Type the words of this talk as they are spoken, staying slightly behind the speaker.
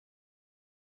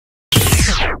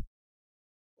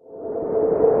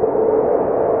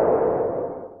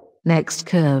Next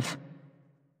curve.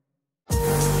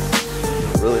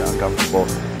 Really uncomfortable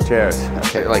chairs.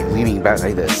 Okay, like leaning back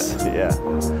like this. Yeah.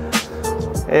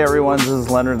 Hey everyone, this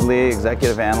is Leonard Lee,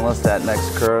 Executive Analyst at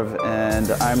Next Curve, and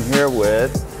I'm here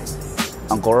with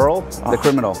Uncle Earl, the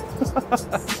criminal.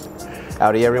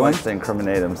 Howdy everyone. He wants to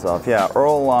incriminate himself. Yeah,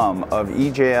 Earl Lum of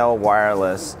EJL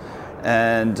Wireless,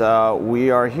 and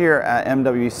we are here at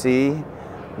MWC,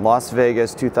 Las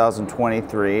Vegas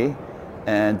 2023,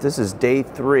 and this is day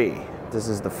 3. This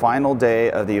is the final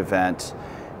day of the event,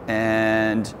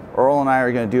 and Earl and I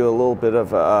are going to do a little bit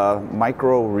of a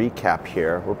micro recap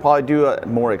here. We'll probably do a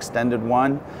more extended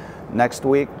one next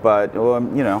week, but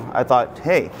you know, I thought,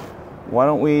 hey, why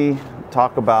don't we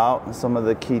talk about some of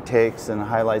the key takes and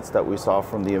highlights that we saw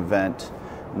from the event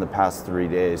in the past 3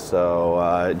 days.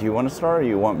 So do you want to start, or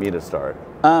you want me to start?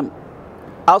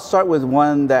 I'll start with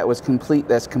one that was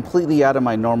that's completely out of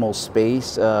my normal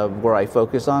space where I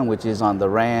focus on, which is on the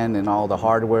RAN and all the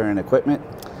hardware and equipment.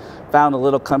 Found a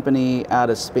little company out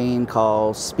of Spain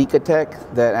called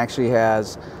Speakatech that actually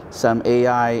has some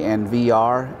AI and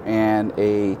VR and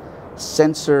a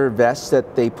sensor vest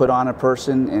that they put on a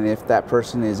person, and if that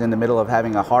person is in the middle of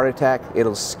having a heart attack,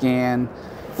 it'll scan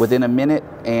within a minute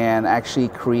and actually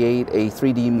create a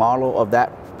 3D model of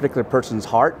that particular person's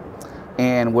heart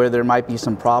and where there might be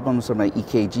some problems from an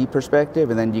EKG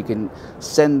perspective, and then you can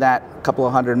send that couple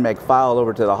of 100 meg file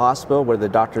over to the hospital where the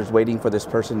doctor's waiting for this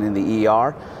person in the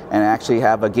ER and actually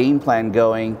have a game plan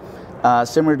going.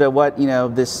 Similar to what, you know,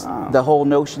 the whole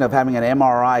notion of having an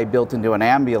MRI built into an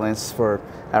ambulance for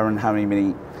I don't know how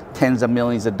many tens of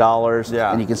millions of dollars,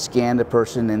 yeah. And you can scan the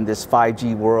person in this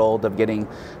 5G world of getting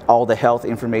all the health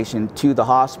information to the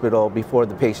hospital before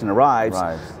the patient arrives.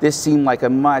 Right. This seemed like a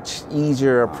much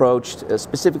easier approach,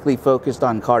 specifically focused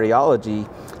on cardiology.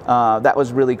 That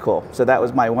was really cool. So that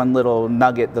was my one little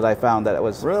nugget that I found that it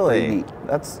was really neat.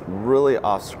 That's really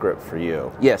off script for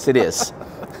you. Yes, it is.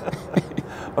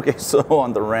 Okay, so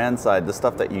on the RAN side, the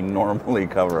stuff that you normally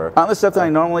cover. On the stuff that I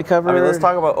normally cover. I mean, let's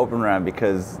talk about Open RAN,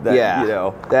 because that, yeah, you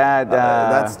know,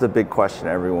 that's the big question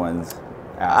everyone's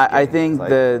asking. I think like,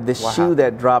 the shoe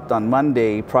that dropped on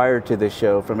Monday prior to the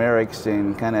show from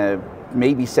Ericsson kind of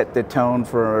maybe set the tone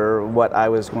for what I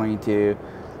was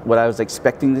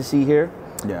expecting to see here.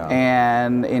 Yeah.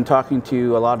 And in talking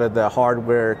to a lot of the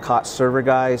hardware COT server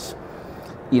guys,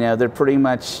 you know, they're pretty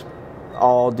much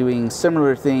all doing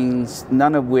similar things,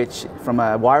 none of which, from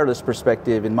a wireless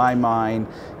perspective, in my mind,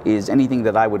 is anything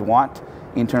that I would want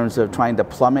in terms of trying to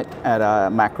plummet at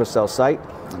a macro cell site.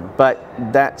 Mm-hmm. But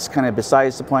that's kind of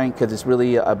besides the point, because it's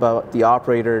really about the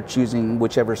operator choosing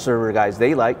whichever server guys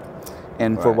they like,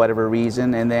 and for whatever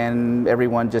reason, and then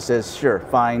everyone just says, sure,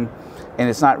 fine. And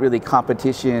it's not really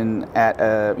competition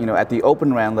at you know, at the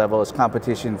Open RAN level. It's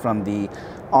competition from the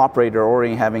operator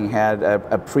already having had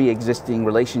a pre-existing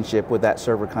relationship with that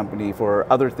server company for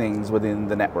other things within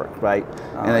the network, right?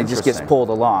 And it just gets pulled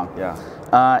along.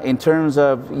 Yeah. In terms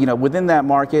of, you know, within that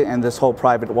market and this whole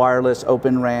private wireless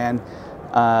Open RAN,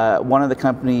 one of the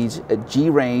companies,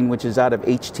 G-Rain, which is out of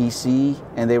HTC,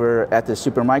 and they were at the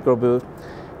Supermicro booth.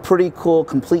 Pretty cool,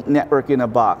 complete network in a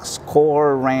box.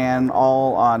 Core, RAN,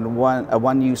 all on a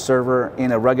one-use server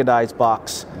in a ruggedized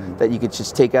box that you could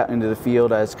just take out into the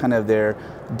field as kind of their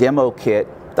demo kit.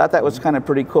 Thought that was kind of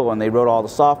pretty cool, and they wrote all the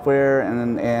software,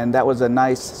 and that was a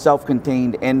nice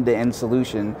self-contained end-to-end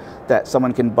solution that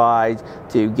someone can buy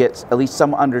to get at least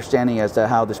some understanding as to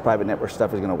how this private network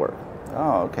stuff is going to work.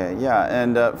 Oh, okay, yeah,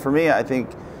 and for me, I think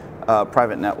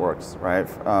private networks, right?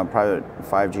 Private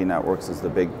 5G networks is the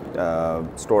big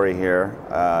story here.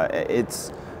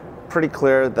 It's pretty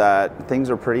clear that things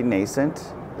are pretty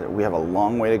nascent. We have a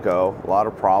long way to go, a lot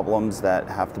of problems that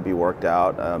have to be worked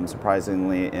out,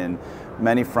 surprisingly, in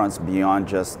many fronts beyond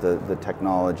just the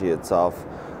technology itself.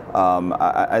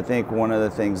 I think one of the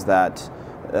things that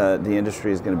the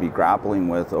industry is going to be grappling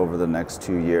with over the next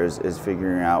 2 years is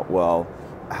figuring out, well,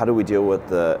 how do we deal with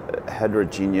the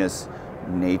heterogeneous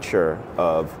nature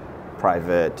of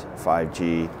private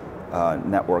 5G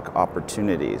network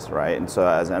opportunities, right? And so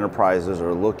as enterprises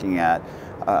are looking at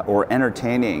or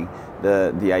entertaining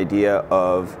the idea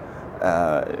of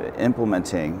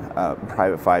implementing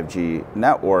private 5G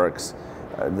networks,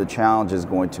 the challenge is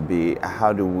going to be,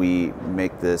 how do we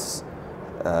make this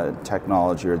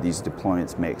technology or these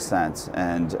deployments make sense?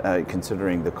 And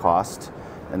considering the cost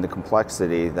and the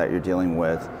complexity that you're dealing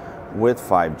with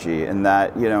 5G, and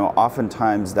that, you know,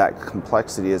 oftentimes that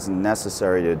complexity is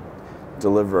necessary to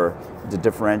deliver the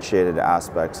differentiated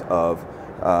aspects of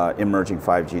emerging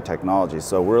 5G technology.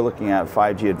 So we're looking at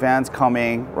 5G Advanced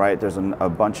coming, right? There's a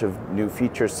bunch of new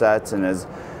feature sets, and as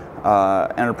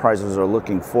enterprises are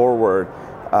looking forward,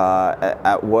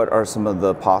 at what are some of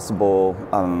the possible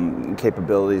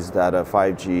capabilities that a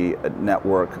 5G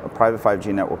network, a private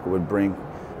 5G network would bring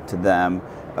to them.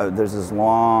 There's this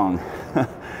long,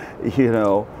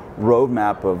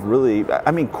 roadmap of really,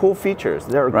 cool features.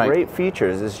 There are great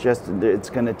features. It's just, it's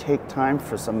going to take time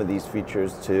for some of these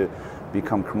features to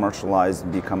become commercialized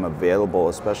and become available,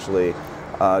 especially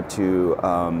to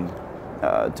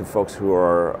folks who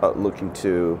are looking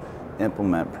to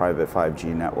implement private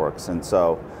 5G networks. And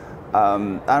so, I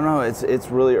don't know, it's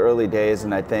really early days,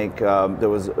 and I think there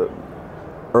was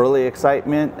early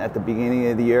excitement at the beginning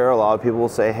of the year. A lot of people will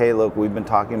say, hey, look, we've been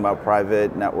talking about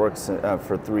private networks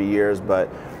for 3 years, but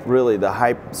really the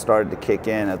hype started to kick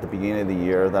in at the beginning of the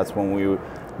year. That's when we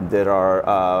did our,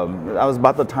 that was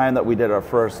about the time that we did our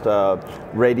first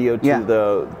radio to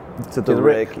the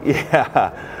RIC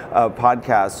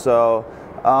podcast. So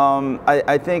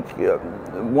I think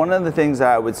one of the things that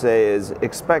I would say is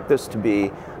expect this to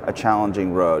be a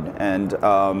challenging road, and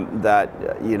that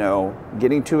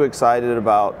getting too excited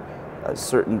about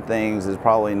certain things is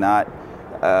probably not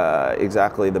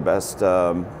exactly the best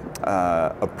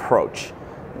approach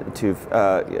to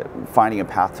finding a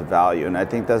path to value. And I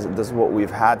think this is what we've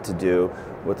had to do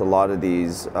with a lot of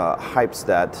these hypes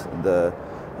that the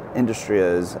industry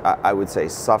has, I would say,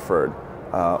 suffered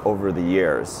over the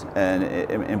years. And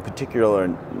in particular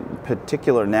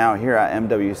now here at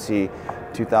MWC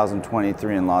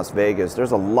 2023 in Las Vegas,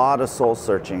 there's a lot of soul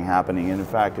searching happening. And in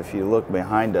fact, if you look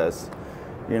behind us,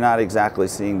 you're not exactly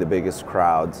seeing the biggest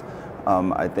crowds.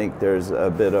 I think there's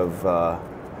a bit of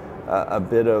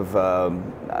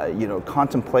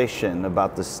contemplation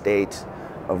about the state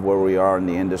of where we are in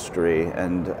the industry,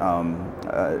 and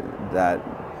that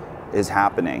is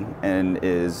happening and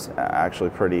is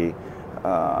actually pretty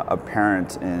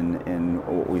apparent in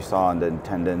what we saw in the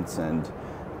attendance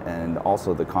and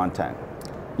also the content.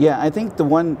 Yeah, I think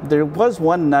there was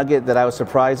one nugget that I was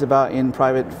surprised about in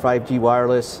private 5G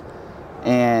wireless,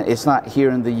 and it's not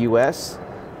here in the US,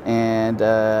 and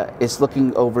it's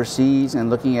looking overseas and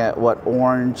looking at what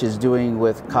Orange is doing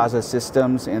with Casa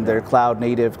Systems and their cloud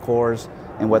native cores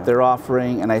and what they're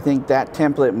offering. And I think that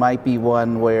template might be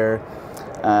one where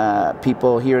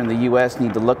people here in the US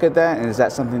need to look at that, and is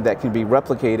that something that can be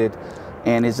replicated,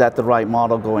 and is that the right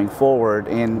model going forward?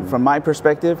 And from my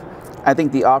perspective, I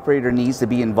think the operator needs to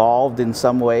be involved in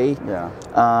some way. Yeah.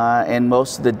 And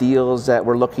most of the deals that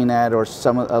we're looking at, or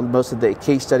most of the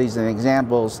case studies and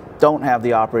examples, don't have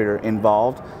the operator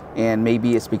involved. And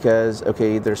maybe it's because,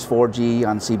 okay, there's 4G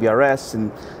on CBRS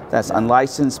and that's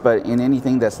unlicensed, but in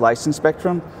anything that's licensed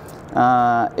spectrum,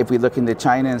 if we look into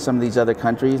China and some of these other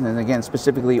countries, and again,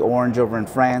 specifically Orange over in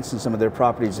France and some of their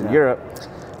properties in Europe,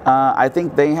 I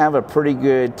think they have a pretty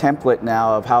good template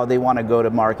now of how they want to go to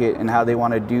market and how they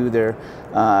want to do their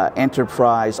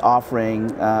enterprise offering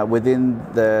within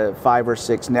the 5 or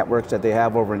 6 networks that they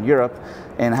have over in Europe,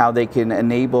 and how they can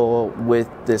enable with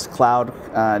this cloud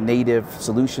native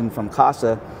solution from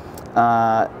Casa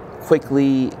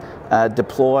quickly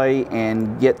deploy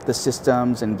and get the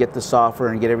systems and get the software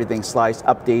and get everything sliced,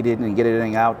 updated, and get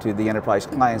everything out to the enterprise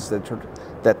clients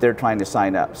that they're trying to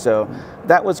sign up. So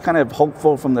that was kind of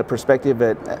hopeful from the perspective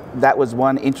that that was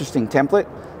one interesting template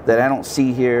that I don't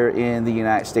see here in the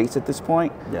United States at this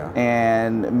point. Yeah.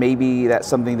 And maybe that's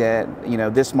something that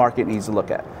this market needs to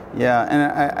look at. Yeah,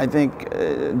 and I think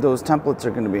those templates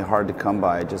are going to be hard to come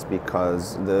by, just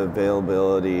because the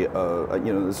availability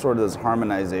of sort of this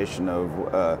harmonization of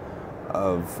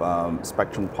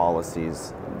spectrum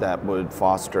policies that would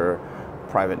foster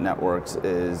private networks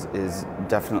is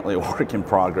definitely a work in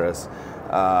progress,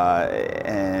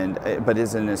 but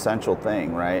is an essential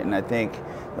thing, right? And I think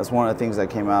that's one of the things that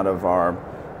came out of our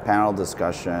panel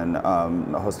discussion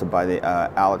hosted by the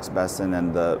Alex Besson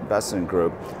and the Besson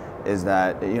Group, is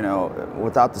that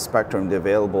without the spectrum, the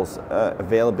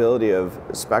availability of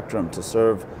spectrum to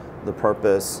serve the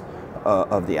purpose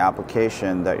of the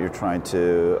application that you're trying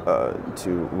to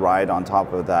ride on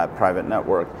top of that private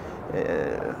network,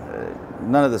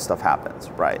 none of this stuff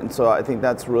happens, right? And so I think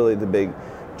that's really the big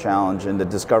challenge, and the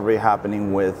discovery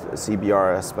happening with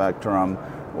CBRS spectrum,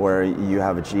 where you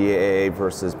have a GAA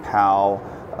versus PAL.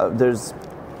 There's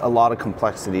a lot of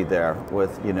complexity there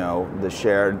with the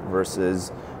shared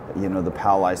versus the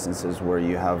PAL licenses, where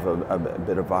you have a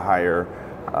bit of a higher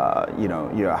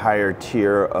higher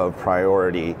tier of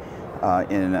priority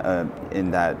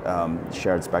in that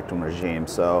shared spectrum regime.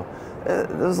 So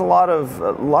there's a lot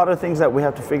of things that we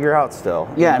have to figure out still.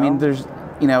 Yeah, I mean, there's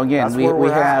again, we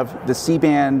have the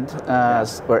C-band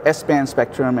or S-band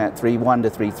spectrum at 3.1 to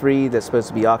 3.3 that's supposed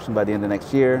to be auctioned by the end of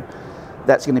next year.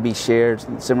 That's going to be shared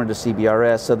similar to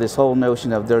CBRS. So this whole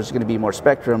notion of there's going to be more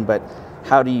spectrum, but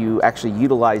how do you actually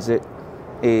utilize it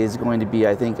is going to be,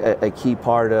 I think, a key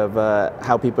part of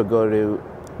how people go to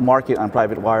market on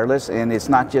private wireless. And it's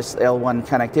not just L1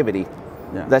 connectivity.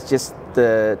 Yeah. That's just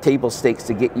the table stakes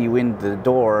to get you in the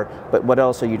door, but what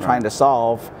else are you trying to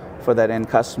solve for that end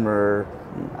customer?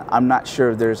 I'm not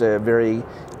sure there's a very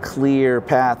clear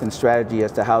path and strategy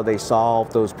as to how they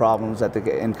solve those problems that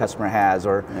the end customer has,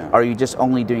 or are you just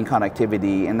only doing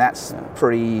connectivity, and that's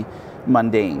pretty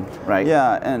mundane, right?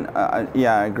 Yeah, and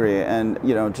yeah, I agree. And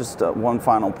just one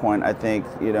final point. I think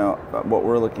what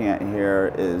we're looking at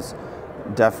here is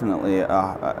definitely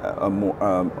a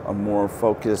more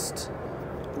focused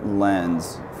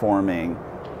lens forming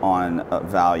on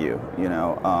value.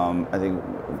 I think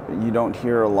you don't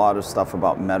hear a lot of stuff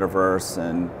about metaverse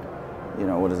and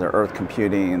what is it, earth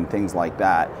computing and things like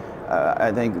that.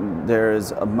 I think there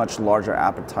is a much larger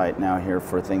appetite now here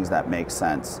for things that make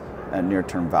sense and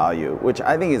near-term value, which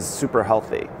I think is super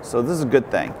healthy. So this is a good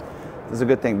thing. This is a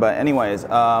good thing. But anyways,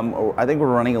 I think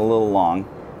we're running a little long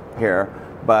here.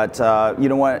 But you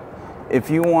know what? If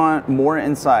you want more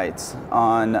insights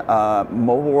on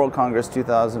Mobile World Congress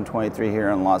 2023 here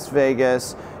in Las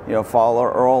Vegas, follow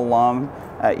Earl Lum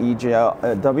at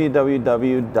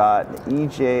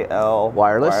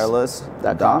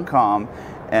www.ejlwireless.com,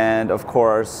 and of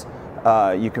course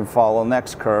you can follow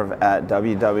NextCurve at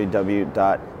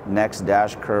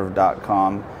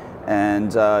www.next-curve.com,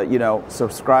 and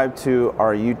subscribe to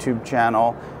our YouTube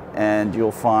channel, and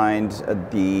you'll find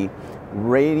the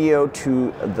Radio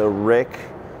to the RIC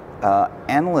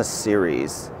Analyst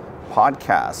Series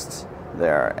podcast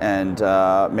there, and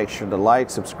make sure to like,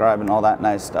 subscribe, and all that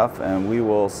nice stuff, and we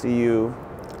will see you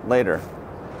later.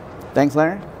 Thanks,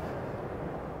 Leonard.